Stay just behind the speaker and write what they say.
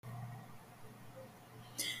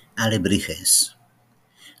Alebrijes.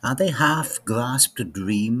 Are they half-grasped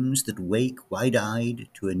dreams that wake wide-eyed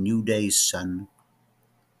to a new day's sun?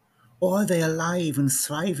 Or are they alive and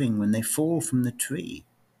thriving when they fall from the tree?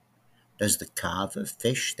 Does the carver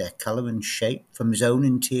fish their colour and shape from his own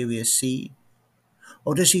interior sea?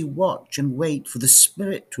 Or does he watch and wait for the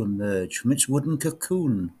spirit to emerge from its wooden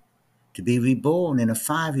cocoon, to be reborn in a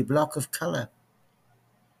fiery block of colour?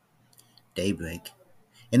 Daybreak.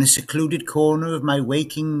 In a secluded corner of my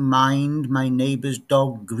waking mind, my neighbour's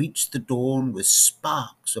dog greets the dawn with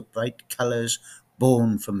sparks of bright colours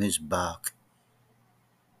born from his bark.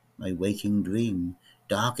 My waking dream,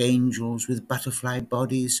 dark angels with butterfly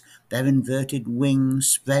bodies, their inverted wings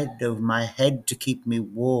spread over my head to keep me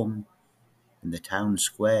warm. In the town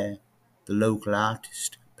square, the local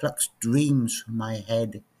artist plucks dreams from my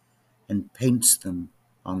head and paints them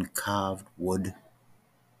on carved wood.